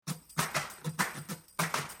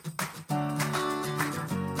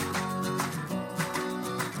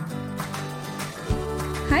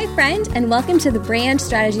Hi, friend, and welcome to the Brand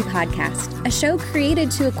Strategy Podcast, a show created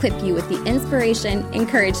to equip you with the inspiration,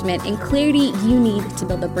 encouragement, and clarity you need to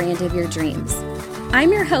build the brand of your dreams.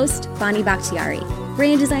 I'm your host, Bonnie Bakhtiari,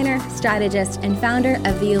 brand designer, strategist, and founder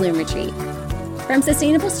of the Illume Retreat. From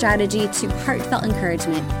sustainable strategy to heartfelt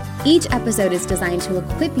encouragement, each episode is designed to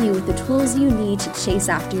equip you with the tools you need to chase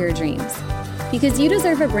after your dreams. Because you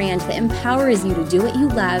deserve a brand that empowers you to do what you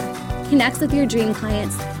love, connects with your dream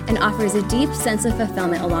clients, and offers a deep sense of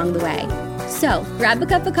fulfillment along the way. So, grab a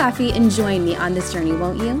cup of coffee and join me on this journey,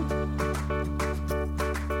 won't you?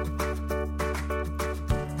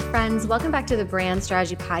 Friends, welcome back to the Brand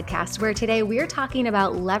Strategy Podcast, where today we are talking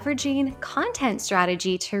about leveraging content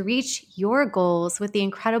strategy to reach your goals with the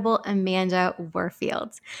incredible Amanda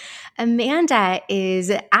Warfield. Amanda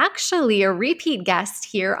is actually a repeat guest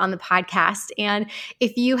here on the podcast, and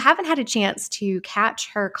if you haven't had a chance to catch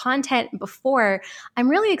her content before, I'm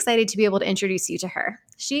really excited to be able to introduce you to her.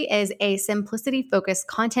 She is a simplicity-focused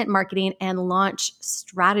content marketing and launch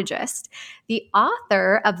strategist, the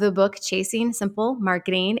author of the book Chasing Simple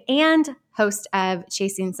Marketing, and host of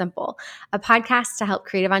Chasing Simple, a podcast to help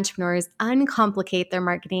creative entrepreneurs uncomplicate their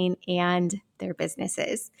marketing and their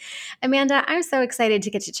businesses. Amanda, I'm so excited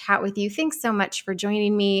to get to chat with you. Thanks so much for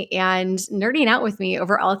joining me and nerding out with me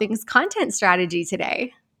over all things content strategy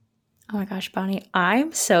today. Oh my gosh, Bonnie,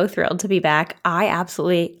 I'm so thrilled to be back. I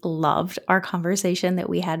absolutely loved our conversation that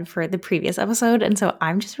we had for the previous episode. And so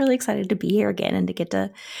I'm just really excited to be here again and to get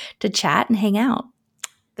to chat and hang out.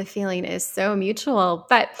 The feeling is so mutual.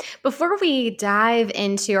 But before we dive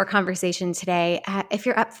into our conversation today, if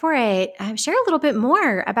you're up for it, share a little bit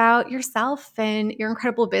more about yourself and your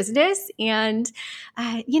incredible business and,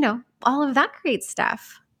 all of that great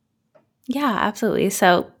stuff. Yeah, absolutely.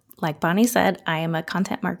 So like Bonnie said, I am a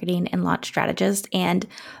content marketing and launch strategist, and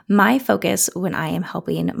my focus when I am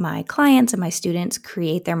helping my clients and my students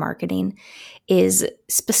create their marketing is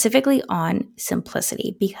specifically on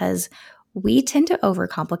simplicity, because we tend to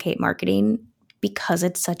overcomplicate marketing because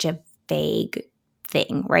it's such a vague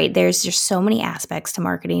thing, right? There's just so many aspects to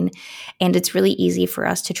marketing, and it's really easy for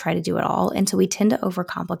us to try to do it all. And so we tend to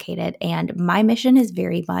overcomplicate it. And my mission is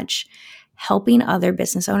very much helping other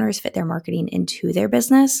business owners fit their marketing into their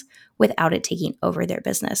business without it taking over their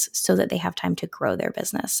business so that they have time to grow their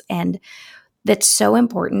business. And that's so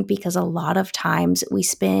important because a lot of times we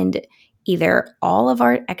spend either all of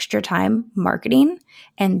our extra time marketing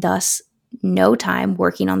and thus no time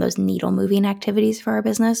working on those needle moving activities for our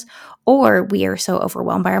business, or we are so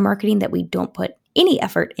overwhelmed by our marketing that we don't put any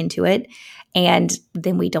effort into it. And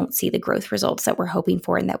then we don't see the growth results that we're hoping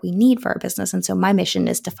for and that we need for our business. And so my mission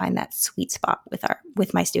is to find that sweet spot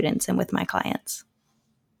with my students and with my clients.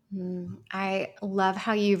 I love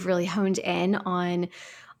how you've really honed in on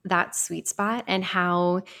that sweet spot and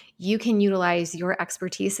how you can utilize your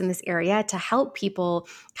expertise in this area to help people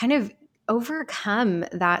kind of overcome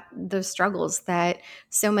those struggles that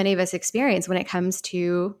so many of us experience when it comes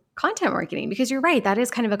to content marketing. Because you're right, that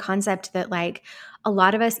is kind of a concept that like a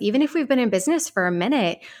lot of us, even if we've been in business for a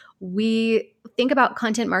minute, we think about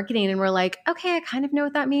content marketing and we're like, okay, I kind of know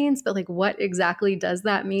what that means, but like, what exactly does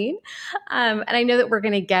that mean? And I know that we're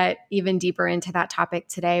going to get even deeper into that topic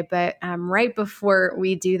today, but right before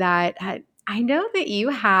we do that, I know that you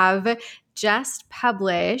have just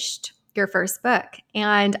published your first book,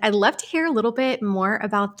 and I'd love to hear a little bit more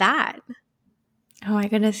about that. Oh my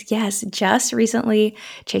goodness, yes. Just recently,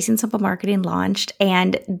 Chasing Simple Marketing launched,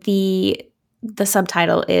 and the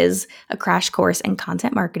subtitle is A Crash Course in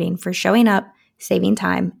Content Marketing for Showing Up, Saving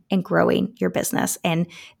Time, and Growing Your Business. And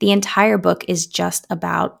the entire book is just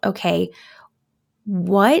about, okay,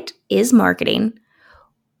 what is marketing?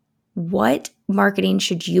 What marketing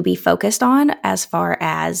should you be focused on as far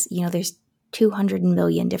as, there's 200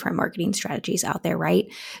 million different marketing strategies out there, right?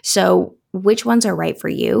 So which ones are right for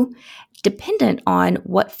you, dependent on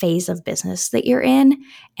what phase of business that you're in.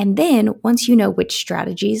 And then once you know which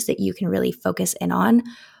strategies that you can really focus in on,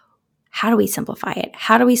 how do we simplify it?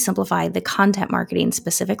 How do we simplify the content marketing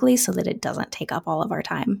specifically so that it doesn't take up all of our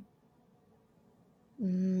time?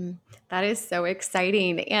 That is so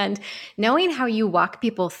exciting. And knowing how you walk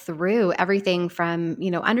people through everything from,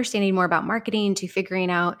 understanding more about marketing to figuring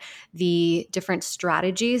out the different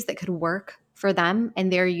strategies that could work for them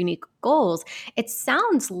and their unique goals, it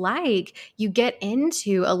sounds like you get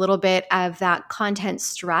into a little bit of that content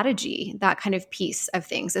strategy, that kind of piece of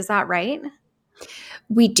things. Is that right?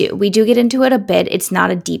 We do get into it a bit. It's not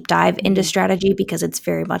a deep dive into strategy because it's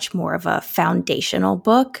very much more of a foundational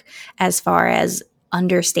book as far as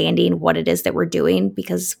understanding what it is that we're doing,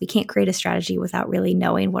 because we can't create a strategy without really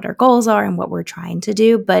knowing what our goals are and what we're trying to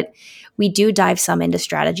do. But we do dive some into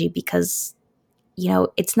strategy because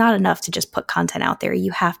it's not enough to just put content out there.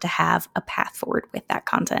 You have to have a path forward with that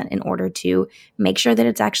content in order to make sure that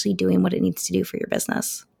it's actually doing what it needs to do for your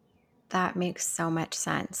business. That makes so much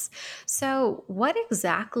sense. So, what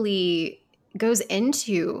exactly goes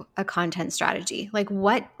into a content strategy? Like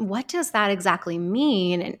what does that exactly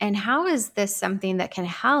mean, and how is this something that can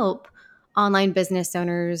help online business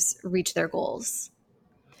owners reach their goals?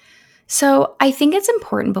 So I think it's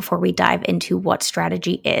important before we dive into what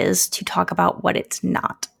strategy is to talk about what it's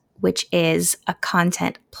not, which is a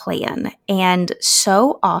content plan. And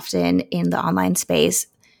so often in the online space,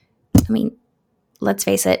 I mean, let's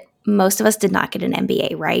face it, most of us did not get an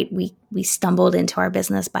MBA, right? We stumbled into our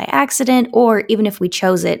business by accident, or even if we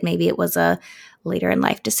chose it, maybe it was a later in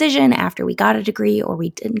life decision after we got a degree or we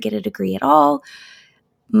didn't get a degree at all.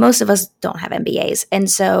 Most of us don't have MBAs. And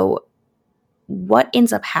so what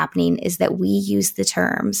ends up happening is that we use the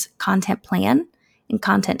terms content plan and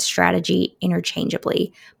content strategy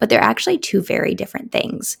interchangeably, but they're actually two very different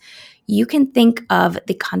things. You can think of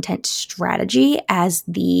the content strategy as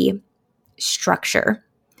the structure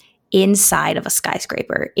inside of a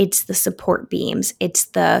skyscraper. It's the support beams, it's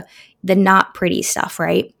the not pretty stuff,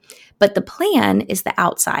 right? But the plan is the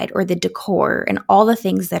outside or the decor and all the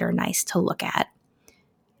things that are nice to look at.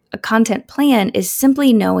 A content plan is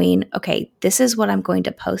simply knowing, okay, this is what I'm going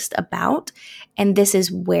to post about, and this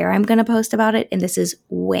is where I'm going to post about it, and this is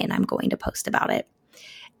when I'm going to post about it.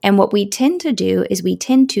 And what we tend to do is we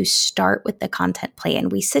tend to start with the content plan.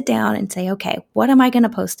 We sit down and say, okay, what am I going to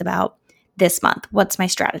post about this month? What's my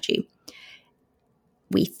strategy?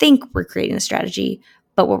 We think we're creating a strategy,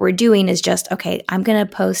 but what we're doing is just, okay, I'm going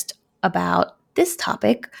to post about this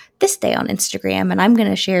topic this day on Instagram, and I'm going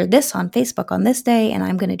to share this on Facebook on this day, and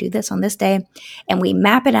I'm going to do this on this day. And we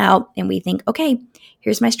map it out and we think, okay,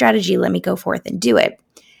 here's my strategy. Let me go forth and do it.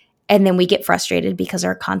 And then we get frustrated because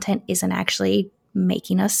our content isn't actually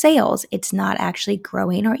making us sales. It's not actually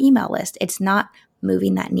growing our email list. It's not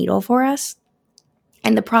moving that needle for us.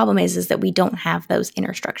 And the problem is that we don't have those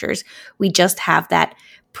inner structures. We just have that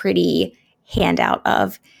pretty handout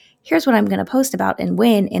of here's what I'm going to post about and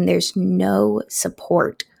when, and there's no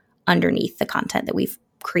support underneath the content that we've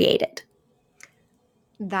created.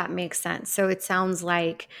 That makes sense. So it sounds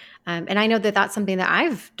like, and I know that that's something that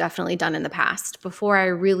I've definitely done in the past before I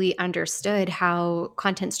really understood how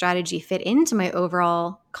content strategy fit into my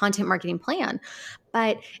overall content marketing plan.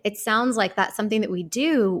 But it sounds like that's something that we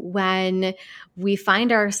do when we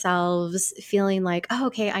find ourselves feeling like, oh,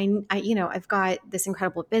 okay, I've got this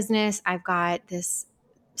incredible business. I've got this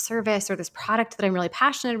service or this product that I'm really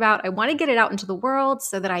passionate about. I want to get it out into the world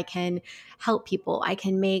so that I can help people. I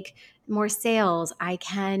can make more sales. I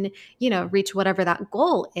can, reach whatever that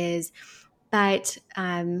goal is. But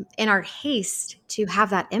in our haste to have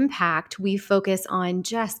that impact, we focus on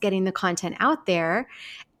just getting the content out there,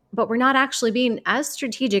 but we're not actually being as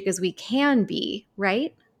strategic as we can be,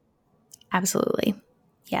 right? Absolutely.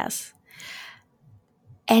 Yes.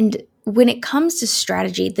 And when it comes to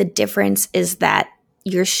strategy, the difference is that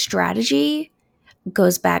your strategy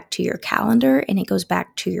goes back to your calendar and it goes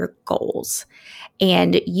back to your goals.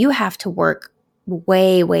 And you have to work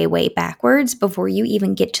way, way, way backwards before you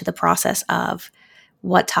even get to the process of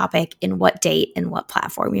what topic and what date and what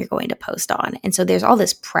platform you're going to post on. And so there's all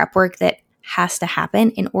this prep work that has to happen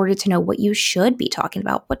in order to know what you should be talking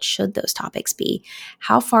about. What should those topics be?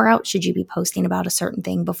 How far out should you be posting about a certain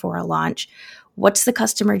thing before a launch? What's the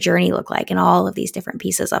customer journey look like? And all of these different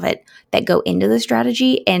pieces of it that go into the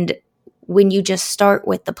strategy. And when you just start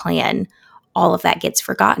with the plan, all of that gets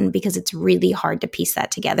forgotten because it's really hard to piece that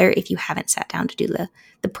together if you haven't sat down to do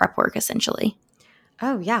the prep work, essentially.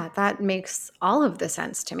 Oh yeah, that makes all of the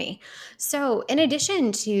sense to me. So, in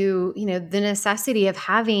addition to, the necessity of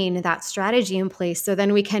having that strategy in place so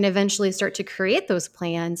then we can eventually start to create those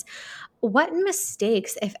plans, what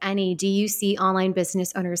mistakes, if any, do you see online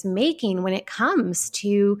business owners making when it comes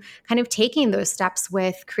to kind of taking those steps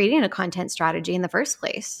with creating a content strategy in the first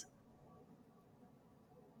place?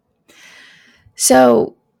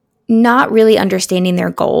 So, not really understanding their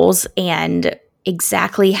goals and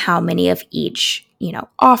exactly how many of each,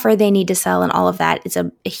 offer they need to sell and all of that is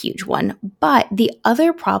a huge one. But the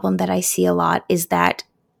other problem that I see a lot is that,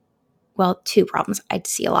 well, two problems I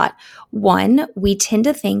see a lot. One, we tend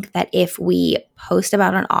to think that if we post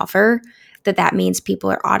about an offer, that means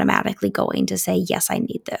people are automatically going to say, yes, I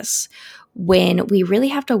need this. When we really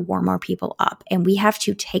have to warm our people up and we have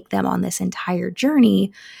to take them on this entire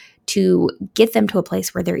journey to get them to a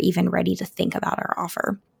place where they're even ready to think about our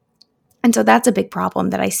offer. And so that's a big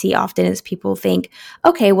problem that I see often is people think,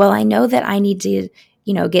 okay, well, I know that I need to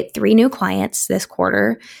get 3 new clients this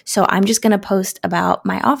quarter. So I'm just going to post about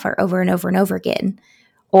my offer over and over and over again.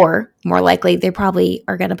 Or more likely, they probably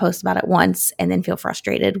are going to post about it once and then feel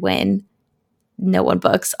frustrated when no one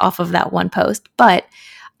books off of that one post. But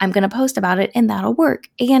I'm going to post about it and that'll work.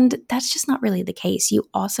 And that's just not really the case. You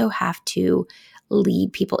also have to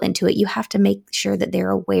lead people into it. You have to make sure that they're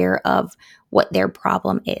aware of what their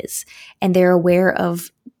problem is and they're aware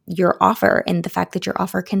of your offer and the fact that your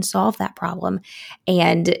offer can solve that problem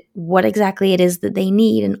and what exactly it is that they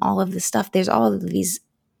need and all of this stuff. There's all of these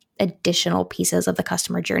additional pieces of the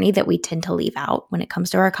customer journey that we tend to leave out when it comes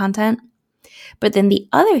to our content. But then the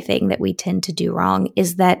other thing that we tend to do wrong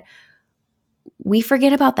is that we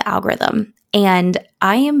forget about the algorithm. And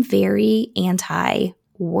I am very anti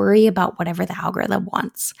worry about whatever the algorithm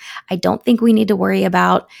wants. I don't think we need to worry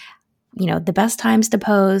about, the best times to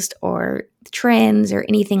post or trends or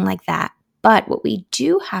anything like that. But what we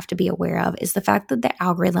do have to be aware of is the fact that the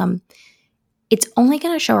algorithm, it's only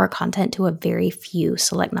going to show our content to a very few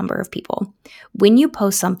select number of people. When you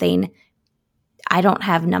post something, I don't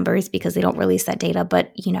have numbers because they don't release that data,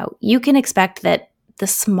 but you can expect that the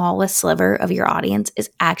smallest sliver of your audience is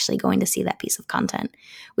actually going to see that piece of content,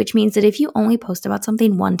 which means that if you only post about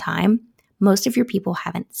something one time, most of your people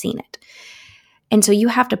haven't seen it. And so you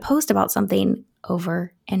have to post about something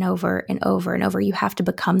over and over and over and over. You have to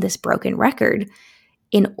become this broken record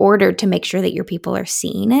in order to make sure that your people are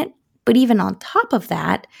seeing it. But even on top of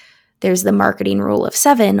that, there's the marketing rule of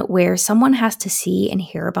 7, where someone has to see and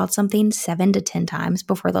hear about something 7 to 10 times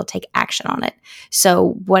before they'll take action on it.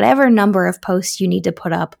 So whatever number of posts you need to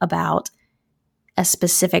put up about a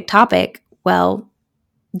specific topic, well,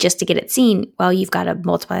 just to get it seen, well, you've got to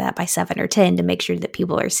multiply that by 7 or 10 to make sure that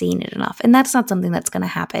people are seeing it enough. And that's not something that's going to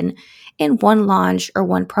happen in one launch or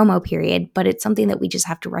one promo period, but it's something that we just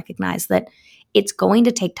have to recognize that it's going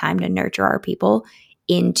to take time to nurture our people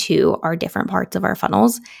into our different parts of our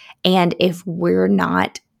funnels. And if we're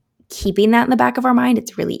not keeping that in the back of our mind,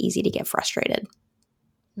 it's really easy to get frustrated.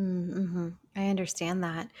 Mm-hmm. I understand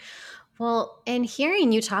that. Well, in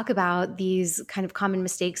hearing you talk about these kind of common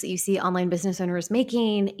mistakes that you see online business owners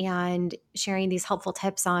making and sharing these helpful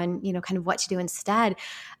tips on, kind of what to do instead,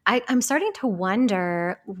 I'm starting to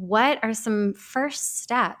wonder, what are some first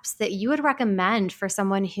steps that you would recommend for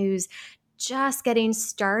someone who's just getting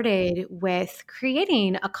started with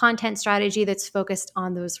creating a content strategy that's focused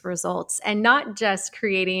on those results and not just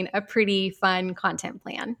creating a pretty fun content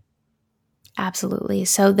plan? Absolutely.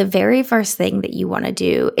 So the very first thing that you want to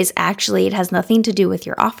do is actually, it has nothing to do with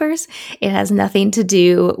your offers. It has nothing to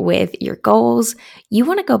do with your goals. You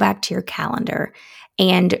want to go back to your calendar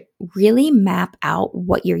and really map out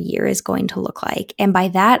what your year is going to look like. And by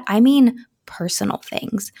that, I mean personal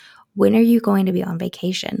things. When are you going to be on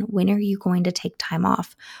vacation? When are you going to take time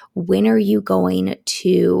off? When are you going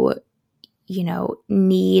to,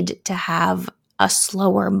 need to have a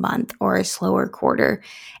slower month or a slower quarter?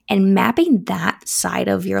 And mapping that side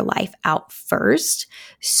of your life out first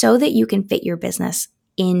so that you can fit your business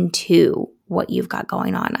into what you've got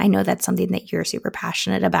going on. I know that's something that you're super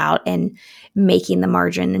passionate about, and making the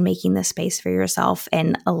margin and making the space for yourself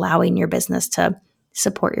and allowing your business to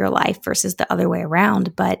support your life versus the other way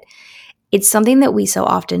around. But it's something that we so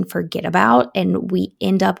often forget about, and we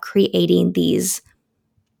end up creating these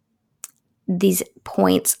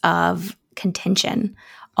points of contention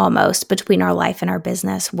almost between our life and our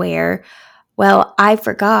business where, well, I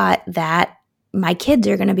forgot that my kids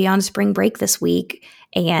are going to be on spring break this week,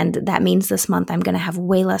 and that means this month I'm going to have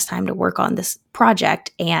way less time to work on this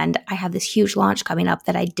project, and I have this huge launch coming up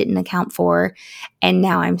that I didn't account for, and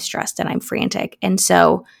now I'm stressed and I'm frantic. And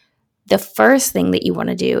so the first thing that you want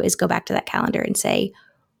to do is go back to that calendar and say,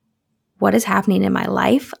 what is happening in my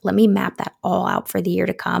life? Let me map that all out for the year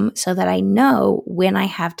to come so that I know when I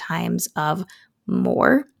have times of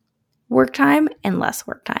more work time and less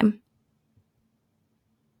work time.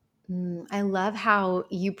 I love how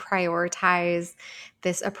you prioritize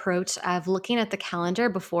this approach of looking at the calendar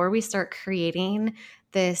before we start creating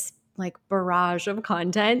this like barrage of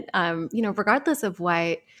content, regardless of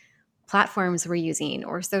what platforms we're using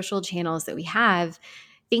or social channels that we have,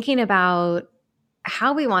 thinking about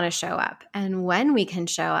how we want to show up and when we can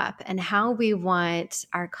show up and how we want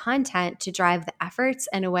our content to drive the efforts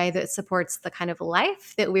in a way that supports the kind of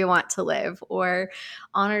life that we want to live or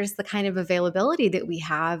honors the kind of availability that we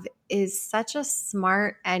have is such a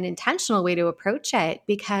smart and intentional way to approach it,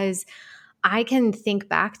 because I can think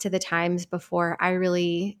back to the times before I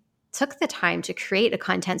really took the time to create a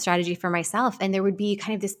content strategy for myself, and there would be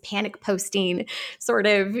kind of this panic posting sort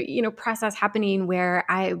of, process happening where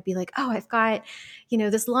I would be like, oh, I've got,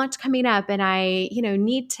 this launch coming up and I,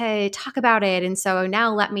 need to talk about it. And so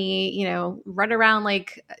now let me, run around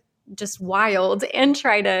like just wild and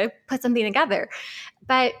try to put something together.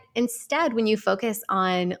 But instead, when you focus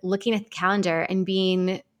on looking at the calendar and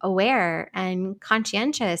being aware and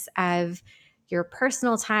conscientious of your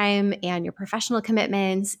personal time and your professional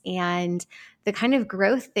commitments and the kind of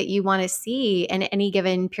growth that you want to see in any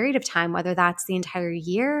given period of time, whether that's the entire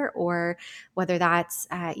year or whether that's,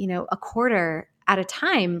 a quarter at a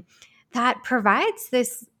time, that provides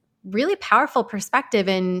this really powerful perspective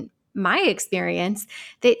in my experience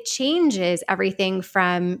that changes everything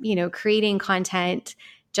from, creating content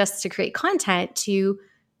just to create content to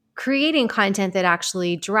creating content that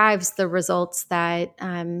actually drives the results that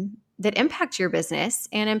that impact your business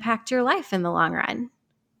and impact your life in the long run.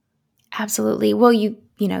 Absolutely. Well, you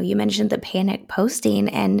mentioned the panic posting,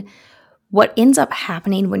 and what ends up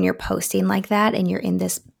happening when you're posting like that and you're in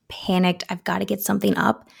this panicked, I've got to get something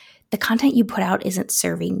up, the content you put out isn't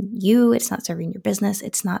serving you, it's not serving your business,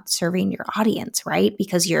 it's not serving your audience, right?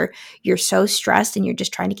 Because you're so stressed and you're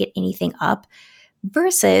just trying to get anything up.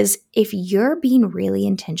 Versus if you're being really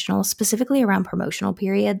intentional, specifically around promotional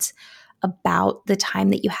periods, about the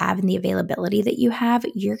time that you have and the availability that you have,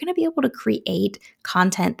 you're going to be able to create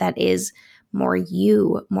content that is more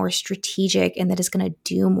you, more strategic, and that is going to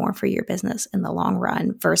do more for your business in the long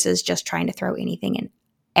run versus just trying to throw anything and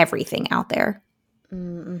everything out there.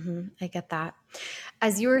 Mm-hmm. I get that.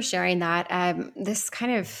 As you were sharing that, this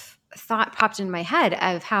kind of thought popped in my head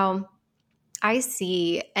of how I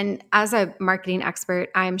see, and as a marketing expert,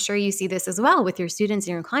 I'm sure you see this as well with your students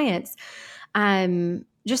and your clients,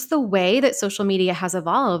 just the way that social media has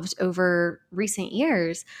evolved over recent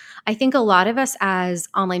years. I think a lot of us as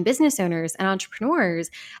online business owners and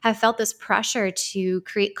entrepreneurs have felt this pressure to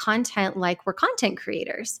create content like we're content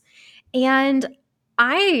creators. And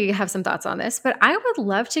I have some thoughts on this, but I would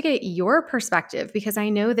love to get your perspective because I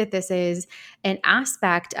know that this is an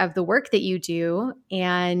aspect of the work that you do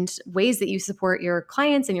and ways that you support your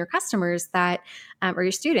clients and your customers that, or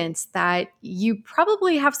your students, that you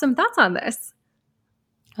probably have some thoughts on this.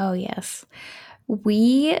 Oh, yes.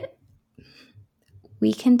 We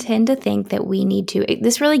can tend to think that we need to.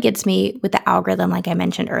 This really gets me with the algorithm, like I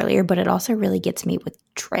mentioned earlier, but it also really gets me with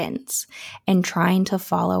trends and trying to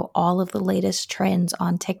follow all of the latest trends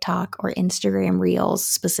on TikTok or Instagram Reels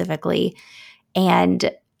specifically. And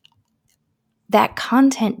that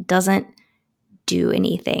content doesn't do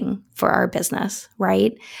anything for our business,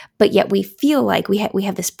 right? But yet we feel like we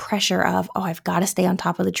have this pressure of, oh, I've got to stay on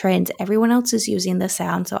top of the trends. Everyone else is using this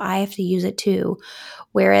sound, so I have to use it too.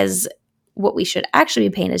 Whereas what we should actually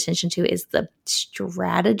be paying attention to is the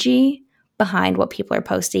strategy behind what people are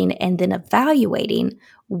posting and then evaluating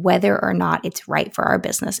whether or not it's right for our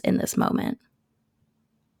business in this moment.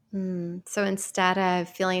 So instead of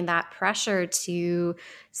feeling that pressure to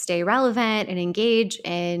stay relevant and engage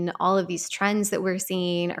in all of these trends that we're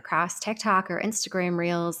seeing across TikTok or Instagram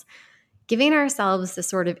Reels, giving ourselves the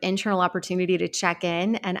sort of internal opportunity to check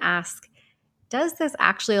in and ask, does this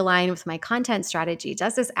actually align with my content strategy?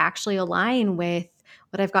 Does this actually align with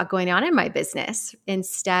what I've got going on in my business?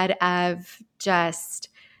 Instead of just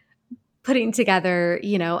putting together,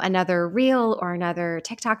 another reel or another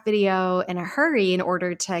TikTok video in a hurry in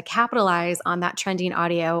order to capitalize on that trending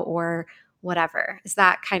audio or whatever. Is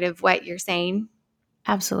that kind of what you're saying?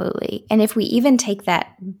 Absolutely. And if we even take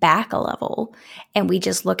that back a level and we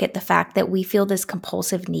just look at the fact that we feel this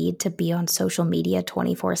compulsive need to be on social media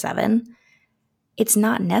 24/7, it's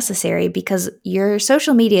not necessary because your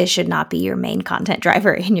social media should not be your main content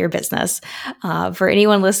driver in your business. For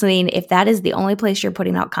anyone listening, if that is the only place you're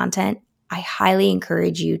putting out content, I highly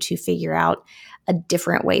encourage you to figure out a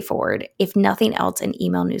different way forward. If nothing else, an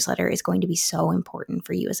email newsletter is going to be so important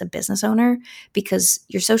for you as a business owner because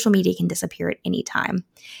your social media can disappear at any time.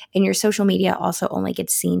 And your social media also only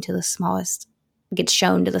gets shown to the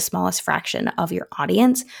smallest fraction of your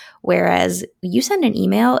audience. Whereas you send an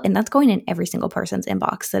email and that's going in every single person's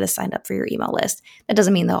inbox that is signed up for your email list. That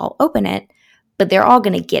doesn't mean they'll all open it, but they're all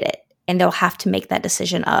going to get it. And they'll have to make that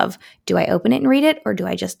decision of, do I open it and read it or do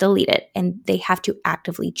I just delete it? And they have to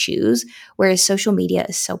actively choose, whereas social media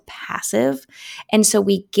is so passive. And so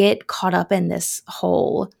we get caught up in this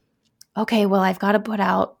whole, okay, well, I've got to put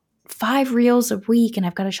out 5 reels a week and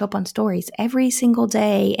I've got to show up on stories every single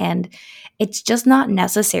day. And it's just not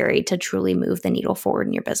necessary to truly move the needle forward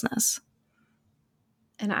in your business.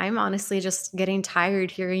 And I'm honestly just getting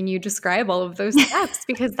tired hearing you describe all of those steps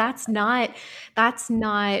because that's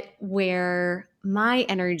not where my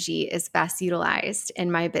energy is best utilized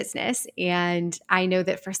in my business. And I know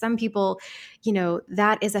that for some people,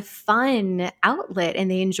 that is a fun outlet and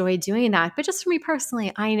they enjoy doing that. But just for me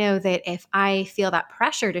personally, I know that if I feel that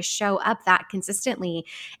pressure to show up that consistently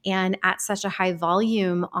and at such a high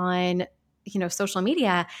volume on, social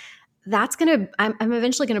media, I'm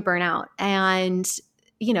eventually gonna burn out. And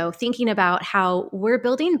thinking about how we're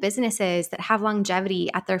building businesses that have longevity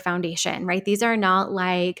at their foundation, right? These are not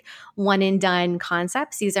like one and done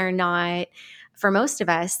concepts. These are not, for most of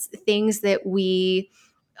us, things that we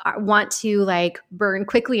want to like burn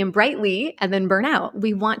quickly and brightly and then burn out.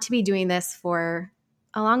 We want to be doing this for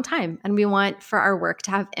a long time and we want for our work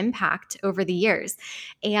to have impact over the years.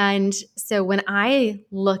 And so when I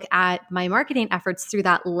look at my marketing efforts through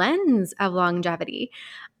that lens of longevity,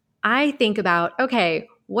 I think about, okay,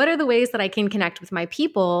 what are the ways that I can connect with my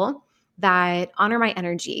people that honor my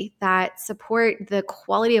energy, that support the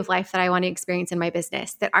quality of life that I want to experience in my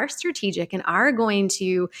business, that are strategic and are going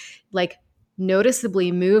to like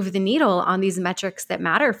noticeably move the needle on these metrics that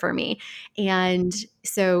matter for me. And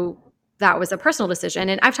so that was a personal decision.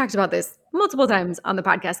 And I've talked about this multiple times on the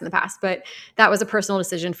podcast in the past, but that was a personal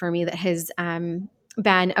decision for me that has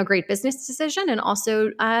been a great business decision and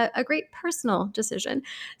also a great personal decision.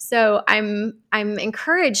 So I'm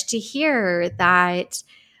encouraged to hear that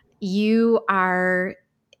you are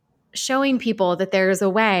showing people that there's a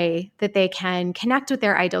way that they can connect with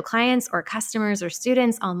their ideal clients or customers or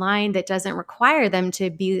students online that doesn't require them to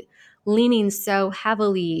be leaning so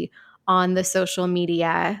heavily on the social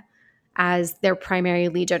media as their primary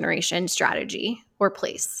lead generation strategy or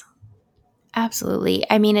place. Absolutely.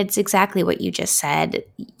 I mean, it's exactly what you just said.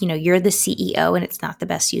 You're the CEO and it's not the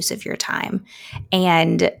best use of your time.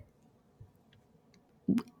 And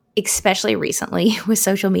especially recently with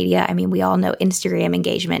social media, I mean, we all know Instagram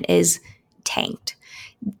engagement is tanked.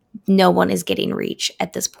 No one is getting reach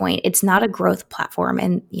at this point. It's not a growth platform.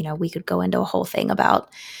 And, we could go into a whole thing about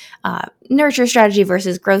nurture strategy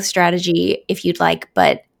versus growth strategy if you'd like,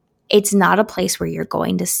 but it's not a place where you're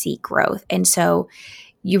going to see growth. And so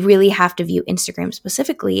you really have to view Instagram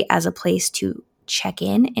specifically as a place to check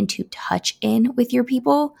in and to touch in with your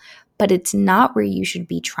people, but it's not where you should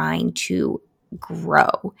be trying to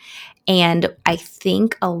grow. And I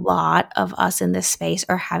think a lot of us in this space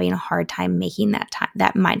are having a hard time making that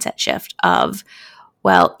mindset shift of,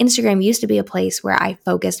 well, Instagram used to be a place where I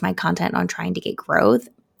focused my content on trying to get growth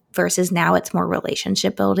versus now it's more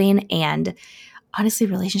relationship building. And honestly,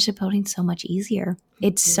 relationship building is so much easier.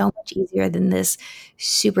 It's so much easier than this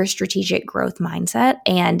super strategic growth mindset.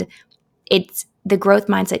 And it's the growth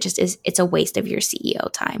mindset it's a waste of your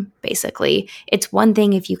CEO time, basically. It's one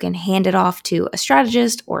thing if you can hand it off to a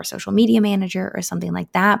strategist or a social media manager or something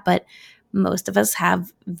like that. But most of us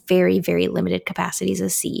have very, very limited capacities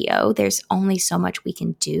as CEO. There's only so much we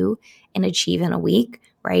can do and achieve in a week,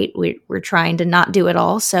 right? We're trying to not do it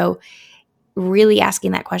all. So really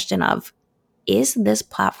asking that question of, is this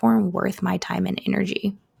platform worth my time and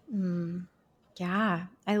energy? Yeah,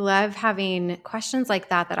 I love having questions like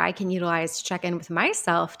that I can utilize to check in with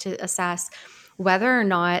myself to assess whether or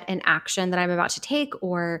not an action that I'm about to take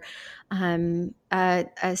or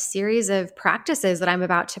a series of practices that I'm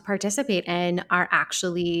about to participate in are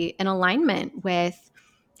actually in alignment with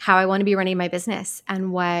how I want to be running my business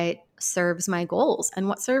and what serves my goals and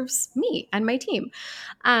what serves me and my team.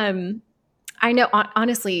 I know,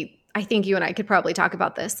 honestly, I think you and I could probably talk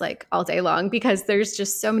about this like all day long because there's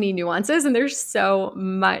just so many nuances and there's so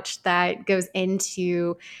much that goes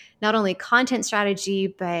into not only content strategy,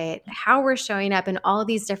 but how we're showing up in all of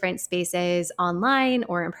these different spaces online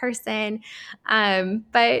or in person.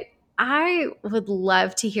 But I would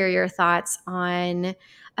love to hear your thoughts on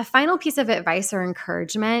a final piece of advice or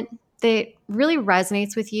encouragement that really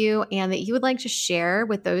resonates with you and that you would like to share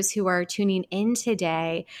with those who are tuning in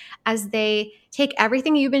today as they take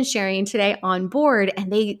everything you've been sharing today on board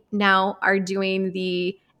and they now are doing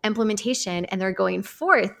the implementation and they're going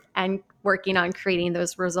forth and working on creating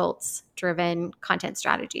those results-driven content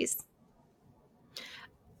strategies.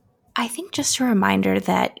 I think just a reminder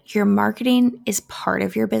that your marketing is part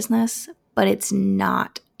of your business, but it's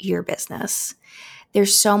not your business.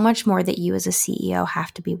 There's so much more that you as a CEO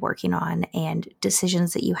have to be working on and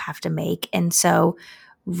decisions that you have to make. And so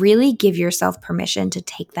really give yourself permission to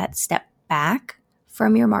take that step back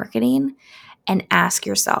from your marketing and ask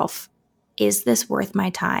yourself, is this worth my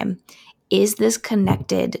time? Is this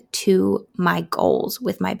connected to my goals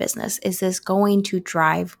with my business? Is this going to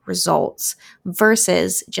drive results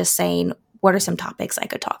versus just saying, what are some topics I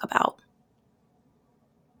could talk about?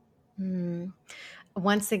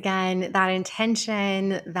 Once again, that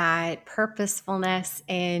intention, that purposefulness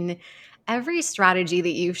in every strategy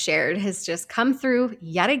that you've shared has just come through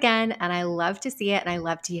yet again. And I love to see it and I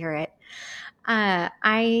love to hear it.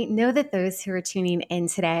 I know that those who are tuning in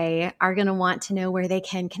today are going to want to know where they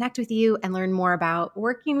can connect with you and learn more about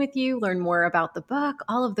working with you, learn more about the book,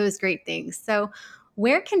 all of those great things. So,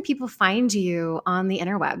 where can people find you on the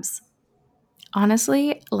interwebs?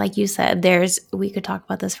 Honestly, like you said, we could talk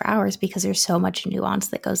about this for hours because there's so much nuance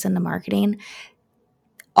that goes into marketing.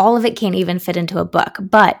 All of it can't even fit into a book,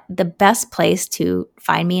 but the best place to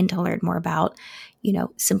find me and to learn more about,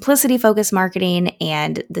 simplicity focused marketing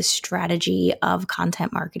and the strategy of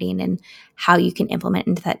content marketing and how you can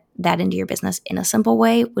implement that into your business in a simple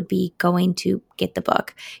way would be going to get the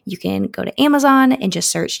book. You can go to Amazon and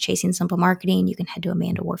just search Chasing Simple Marketing. You can head to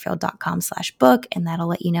amandawarfield.com/book and that'll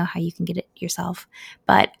let you know how you can get it yourself.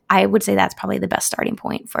 But I would say that's probably the best starting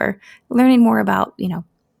point for learning more about,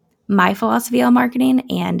 my philosophy on marketing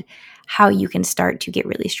and how you can start to get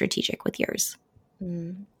really strategic with yours.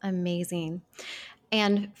 Amazing.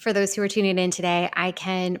 And for those who are tuning in today, I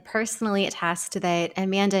can personally attest that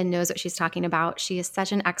Amanda knows what she's talking about. She is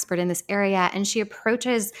such an expert in this area, and she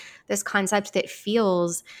approaches this concept that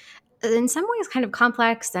feels in some ways kind of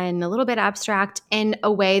complex and a little bit abstract in a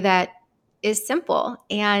way that is simple.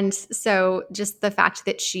 And so just the fact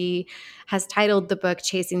that she has titled the book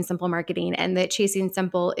Chasing Simple Marketing and that Chasing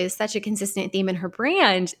Simple is such a consistent theme in her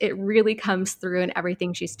brand, it really comes through in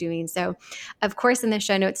everything she's doing. So of course, in the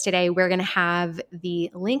show notes today, we're going to have the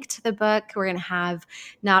link to the book. We're going to have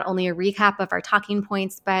not only a recap of our talking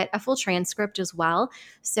points, but a full transcript as well.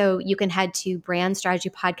 So you can head to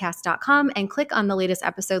brandstrategypodcast.com and click on the latest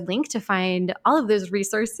episode link to find all of those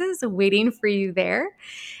resources waiting for you there.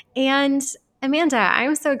 And Amanda,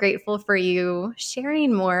 I'm so grateful for you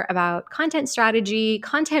sharing more about content strategy,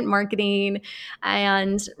 content marketing,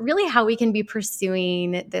 and really how we can be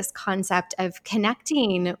pursuing this concept of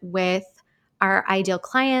connecting with our ideal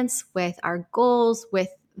clients, with our goals, with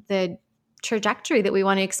the trajectory that we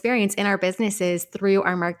want to experience in our businesses through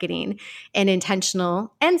our marketing in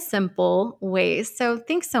intentional and simple ways. So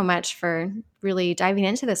thanks so much for really diving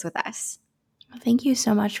into this with us. Thank you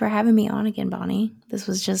so much for having me on again, Bonnie. This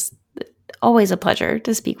was just always a pleasure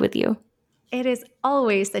to speak with you. It is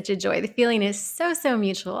always such a joy. The feeling is so, so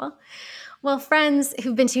mutual. Well, friends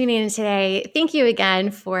who've been tuning in today, thank you again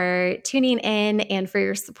for tuning in and for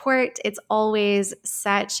your support. It's always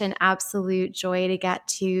such an absolute joy to get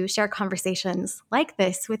to share conversations like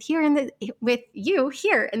this with you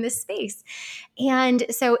here in this space. And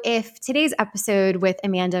so if today's episode with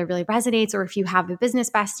Amanda really resonates, or if you have a business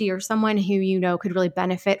bestie or someone who you know could really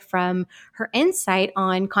benefit from her insight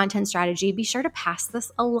on content strategy, be sure to pass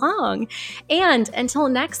this along. And until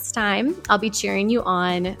next time, I'll be cheering you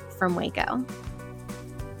on from Waco.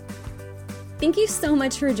 Thank you so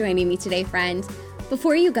much for joining me today, friend.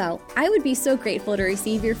 Before you go, I would be so grateful to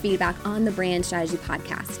receive your feedback on the Brand Strategy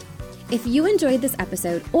Podcast. If you enjoyed this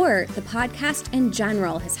episode or the podcast in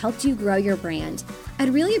general has helped you grow your brand,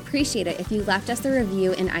 I'd really appreciate it if you left us a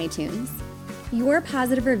review in iTunes. Your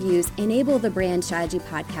positive reviews enable the Brand Strategy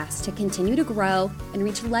Podcast to continue to grow and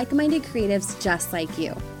reach like-minded creatives just like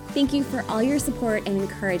you. Thank you for all your support and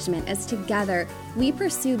encouragement as together we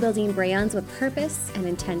pursue building brands with purpose and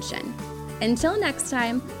intention. Until next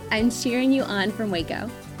time, I'm cheering you on from Waco.